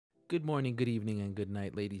Good morning, good evening, and good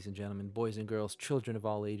night, ladies and gentlemen, boys and girls, children of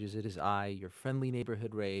all ages. It is I, your friendly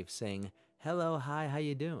neighborhood rave, saying hello, hi, how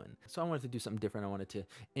you doing? So I wanted to do something different. I wanted to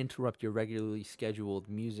interrupt your regularly scheduled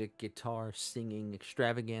music, guitar, singing,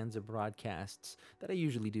 extravaganza broadcasts that I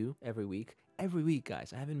usually do every week. Every week,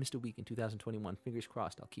 guys. I haven't missed a week in 2021. Fingers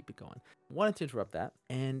crossed, I'll keep it going. Wanted to interrupt that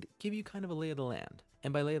and give you kind of a lay of the land.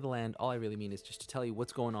 And by lay of the land, all I really mean is just to tell you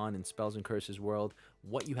what's going on in Spells and Curses world,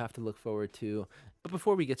 what you have to look forward to. But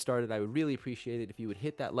before we get started, I would really appreciate it if you would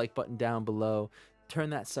hit that like button down below, turn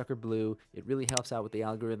that sucker blue. It really helps out with the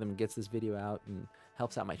algorithm and gets this video out and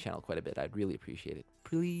helps out my channel quite a bit. I'd really appreciate it.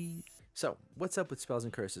 Please. So, what's up with Spells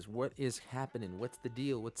and Curses? What is happening? What's the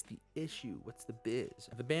deal? What's the issue? What's the biz?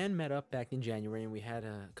 The band met up back in January and we had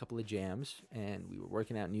a couple of jams and we were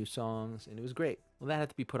working out new songs and it was great. Well, that had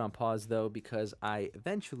to be put on pause though because I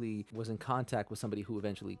eventually was in contact with somebody who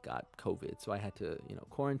eventually got COVID. So I had to,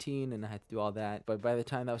 quarantine and I had to do all that. But by the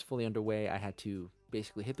time that was fully underway, I had to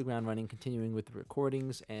basically hit the ground running, continuing with the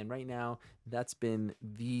recordings. And right now, that's been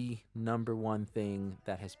the number one thing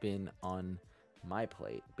that has been on my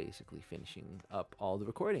plate, basically finishing up all the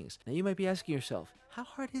recordings. Now you might be asking yourself, how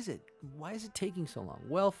hard is it? Why is it taking so long?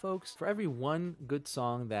 Well, folks, for every one good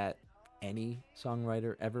song that any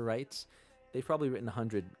songwriter ever writes, they've probably written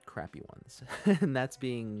 100 crappy ones. And that's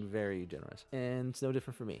being very generous. And it's no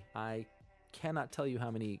different for me. I cannot tell you how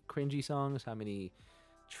many cringy songs, how many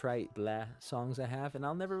trite blah songs I have, and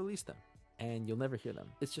I'll never release them. And you'll never hear them.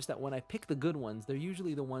 It's just that when I pick the good ones, they're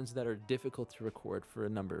usually the ones that are difficult to record for a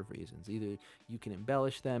number of reasons. Either you can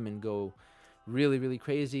embellish them and go really, really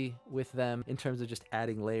crazy with them in terms of just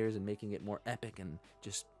adding layers and making it more epic and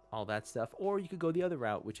just all that stuff. Or you could go the other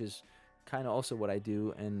route, which is kind of also what I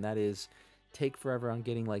do, and that is take forever on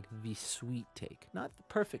getting like the sweet take, not the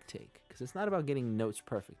perfect take, because it's not about getting notes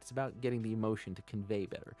perfect. It's about getting the emotion to convey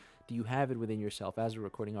better. Do you have it within yourself as a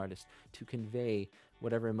recording artist to convey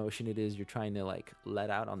whatever emotion it is you're trying to like let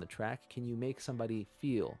out on the track? Can you make somebody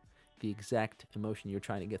feel the exact emotion you're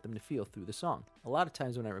trying to get them to feel through the song? A lot of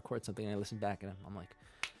times when I record something, I listen back and I'm like,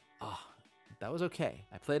 oh, that was okay.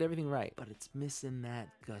 I played everything right, but it's missing that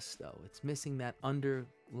gusto. It's missing that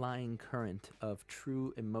underlying current of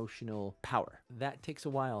true emotional power. That takes a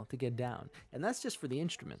while to get down. And that's just for the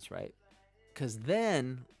instruments, right? Because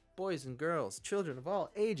then, boys and girls, children of all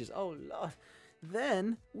ages, oh Lord,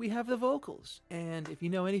 then we have the vocals. And if you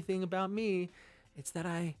know anything about me, it's that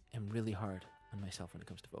I am really hard on myself when it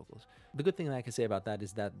comes to vocals. The good thing that I can say about that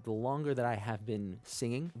is that the longer that I have been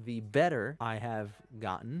singing, the better I have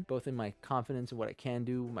gotten, both in my confidence and what I can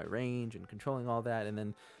do, my range and controlling all that, and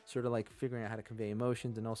then sort of like figuring out how to convey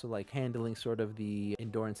emotions and also like handling sort of the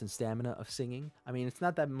endurance and stamina of singing. I mean, it's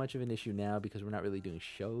not that much of an issue now because we're not really doing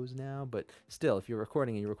shows now, but still, if you're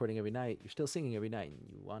recording and you're recording every night, you're still singing every night and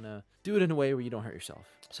you want to do it in a way where you don't hurt yourself.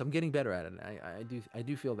 So I'm getting better at it. I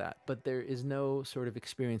do feel that, but there is no sort of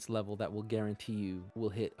experience level that will guarantee you will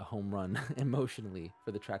hit a home run emotionally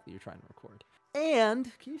for the track that you're trying to record.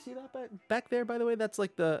 And can you see that back there, by the way? That's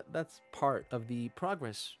like that's part of the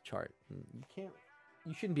progress chart.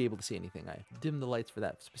 You shouldn't be able to see anything. I dimmed the lights for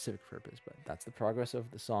that specific purpose, but that's the progress of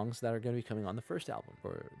the songs that are going to be coming on the first album,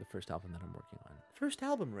 or the first album that I'm working on. First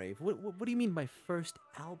album, Rave? What do you mean by first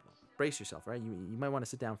album? Brace yourself, right? You might want to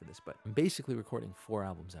sit down for this, but I'm basically recording 4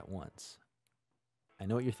 albums at once. I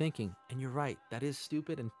know what you're thinking, and you're right. That is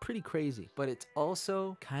stupid and pretty crazy, but it's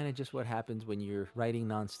also kind of just what happens when you're writing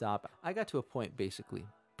nonstop. I got to a point, basically,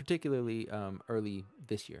 particularly early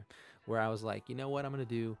this year, where I was like, you know what I'm going to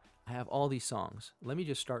do? I have all these songs. Let me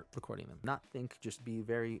just start recording them. Not think, just be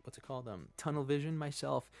very, tunnel vision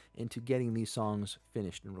myself into getting these songs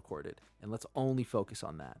finished and recorded. And let's only focus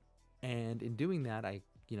on that. And in doing that, I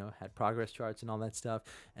had progress charts and all that stuff.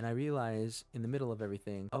 And I realized in the middle of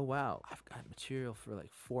everything, oh wow, I've got material for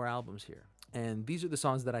like 4 albums here. And these are the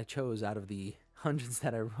songs that I chose out of the hundreds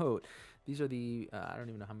that I wrote. These are the, I don't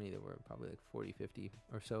even know how many there were, probably like 40, 50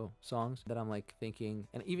 or so songs that I'm like thinking,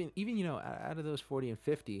 and even out of those 40 and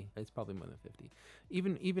 50, it's probably more than 50.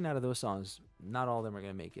 Even out of those songs, not all of them are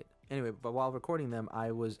going to make it. Anyway, but while recording them,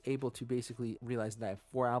 I was able to basically realize that I have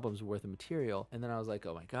 4 albums worth of material. And then I was like,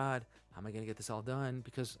 oh my God, how am I going to get this all done?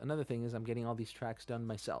 Because another thing is I'm getting all these tracks done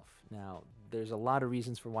myself. Now, there's a lot of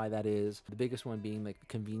reasons for why that is. The biggest one being like the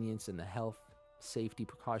convenience and the health safety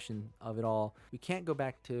precaution of it all. We can't go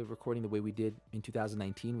back to recording the way we did in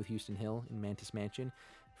 2019 with Houston Hill in Mantis Mansion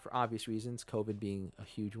for obvious reasons, COVID being a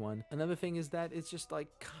huge one. Another thing is that it's just like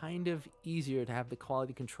kind of easier to have the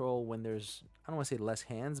quality control when there's, I don't want to say less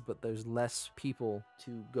hands, but there's less people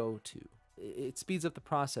to go to. It speeds up the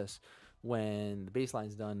process when the bass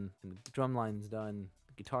line's done and the drum line's done,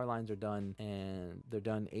 Guitar lines are done, and they're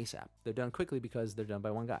done ASAP. They're done quickly because they're done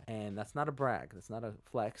by one guy. And that's not a brag. That's not a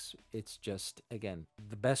flex. It's just, again,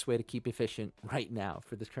 the best way to keep efficient right now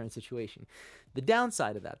for this current situation. The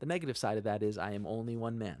downside of that, the negative side of that is I am only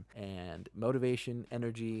one man. And motivation,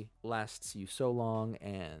 energy lasts you so long.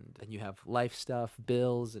 And then you have life stuff,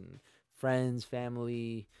 bills, and friends,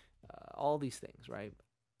 family, all these things, right?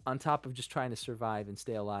 On top of just trying to survive and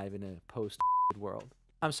stay alive in a post world.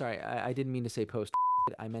 I'm sorry, I didn't mean to say post.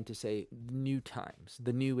 I meant to say new times,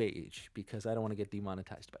 the new age, because I don't want to get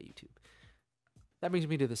demonetized by YouTube. That brings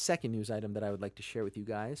me to the second news item that I would like to share with you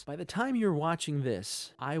guys. By the time you're watching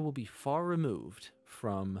this, I will be far removed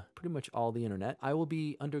from pretty much all the internet. I will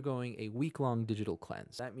be undergoing a week-long digital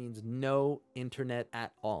cleanse. That means no internet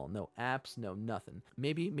at all, no apps, no nothing.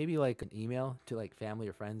 Maybe like an email to like family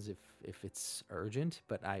or friends if it's urgent,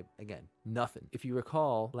 but again, nothing. If you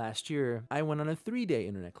recall, last year, I went on a 3-day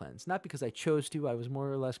internet cleanse. Not because I chose to, I was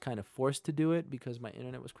more or less kind of forced to do it because my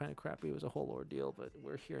internet was kind of crappy. It was a whole ordeal, but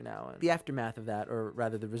we're here now. And the aftermath of that, or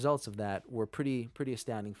rather the results of that, were pretty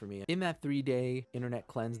astounding for me. In that 3-day internet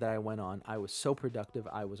cleanse that I went on, I was so productive.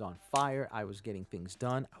 I was on fire. I was getting things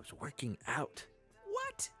done. I was working out.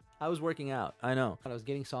 What? I was working out. I know. I was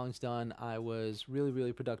getting songs done. I was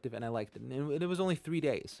really productive, and I liked it. And it was only 3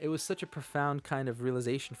 days. It was such a profound kind of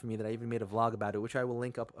realization for me that I even made a vlog about it, which I will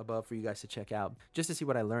link up above for you guys to check out, just to see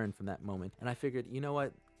what I learned from that moment. And I figured, you know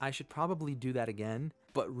what? I should probably do that again,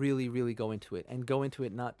 but really go into it. And go into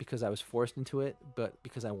it not because I was forced into it, but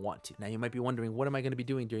because I want to. Now, you might be wondering, what am I going to be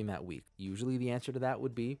doing during that week? Usually the answer to that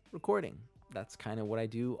would be recording. That's kind of what I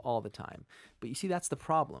do all the time. But you see, that's the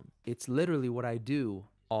problem. It's literally what I do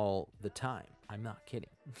all the time. I'm not kidding.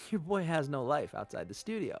 Your boy has no life outside the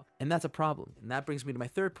studio. And that's a problem. And that brings me to my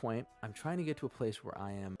third point. I'm trying to get to a place where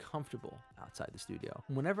I am comfortable outside the studio.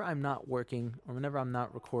 Whenever I'm not working, or whenever I'm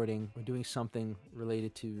not recording or doing something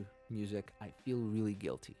related to music, I feel really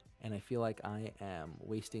guilty. And I feel like I am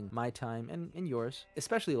wasting my time and yours,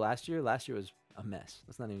 especially last year. Last year was a mess.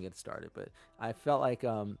 Let's not even get started. But I felt like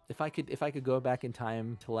if I could go back in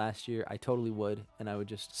time to last year, I totally would, and I would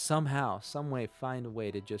just somehow, some way, find a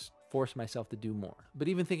way to just force myself to do more. But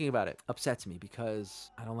even thinking about it upsets me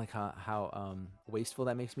because I don't like how wasteful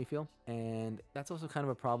that makes me feel. And that's also kind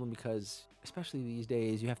of a problem because, especially these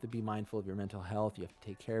days, you have to be mindful of your mental health. You have to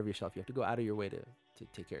take care of yourself. You have to go out of your way to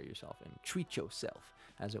take care of yourself and treat yourself,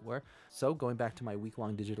 as it were. So going back to my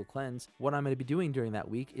week-long digital cleanse, what I'm going to be doing during that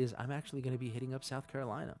week is I'm actually going to be hitting up South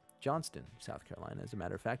Carolina. Johnston, South Carolina, as a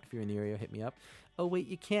matter of fact. If you're in the area, hit me up. Oh, wait,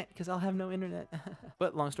 you can't because I'll have no internet.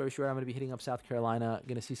 But long story short, I'm going to be hitting up South Carolina,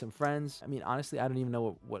 going to see some friends. I mean, honestly, I don't even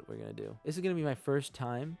know what we're going to do. This is going to be my first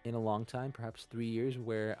time in a long time, perhaps 3 years,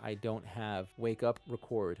 where I don't have wake up,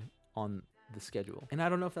 record on the schedule. And I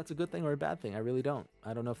don't know if that's a good thing or a bad thing. I really don't.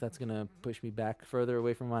 I don't know if that's going to push me back further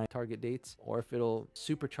away from my target dates or if it'll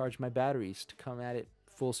supercharge my batteries to come at it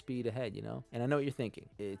full speed ahead, you know? And I know what you're thinking.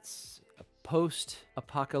 It's a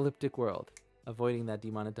post-apocalyptic world, avoiding that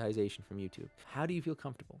demonetization from YouTube. How do you feel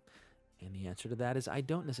comfortable? And the answer to that is I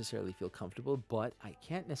don't necessarily feel comfortable, but I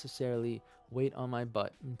can't necessarily wait on my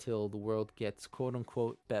butt until the world gets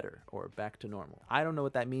quote-unquote better or back to normal. I don't know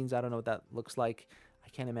what that means. I don't know what that looks like. I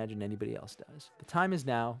can't imagine anybody else does. The time is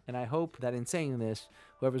now, and I hope that in saying this,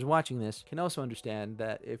 whoever's watching this can also understand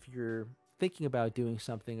that if you're thinking about doing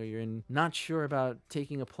something or you're not sure about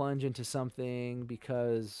taking a plunge into something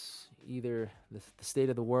because either the state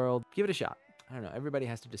of the world, give it a shot. I don't know. Everybody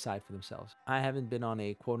has to decide for themselves. I haven't been on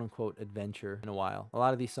a quote-unquote adventure in a while. A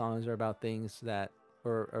lot of these songs are about things that,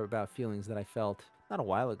 or about feelings that I felt not a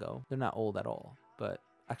while ago. They're not old at all, but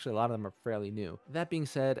actually, a lot of them are fairly new. That being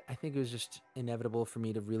said, I think it was just inevitable for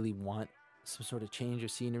me to really want some sort of change of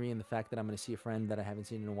scenery, and the fact that I'm going to see a friend that I haven't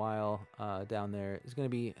seen in a while down there is going to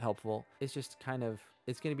be helpful. It's just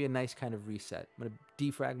it's going to be a nice kind of reset. I'm going to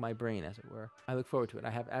defrag my brain, as it were. I look forward to it. I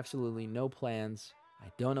have absolutely no plans. I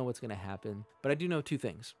don't know what's going to happen, but I do know two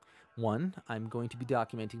things. One, I'm going to be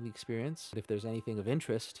documenting the experience. If there's anything of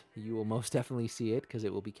interest, you will most definitely see it because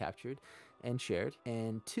it will be captured and shared.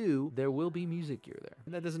 And two, there will be music gear there.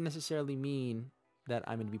 And that doesn't necessarily mean that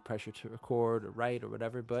I'm going to be pressured to record or write or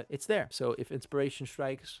whatever, but it's there. So if inspiration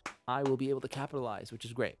strikes, I will be able to capitalize, which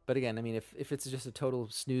is great. But again, I mean, if it's just a total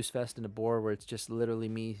snooze fest and a bore where it's just literally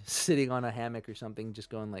me sitting on a hammock or something, just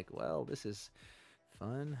going like, well, this is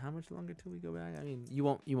fun. How much longer till we go back? I mean, you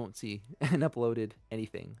won't see an uploaded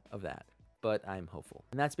anything of that, but I'm hopeful.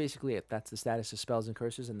 And that's basically it. That's the status of Spells and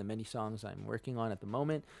Curses and the many songs I'm working on at the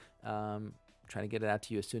moment. Trying to get it out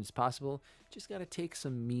to you as soon as possible. Just got to take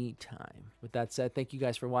some me time. With that said, thank you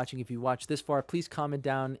guys for watching. If you watched this far, please comment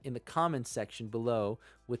down in the comments section below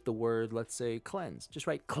with the word, let's say, cleanse. Just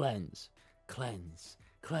write cleanse. Cleanse.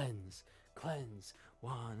 cleanse, cleanse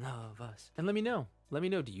one of us. And let me know. Let me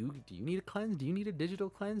know, do you need a cleanse? Do you need a digital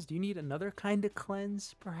cleanse? Do you need another kind of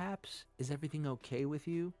cleanse, perhaps? Is everything okay with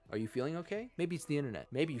you? Are you feeling okay? Maybe it's the internet.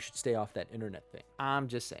 Maybe you should stay off that internet thing. I'm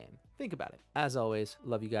just saying. Think about it. As always,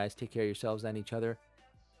 love you guys. Take care of yourselves and each other.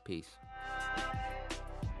 Peace.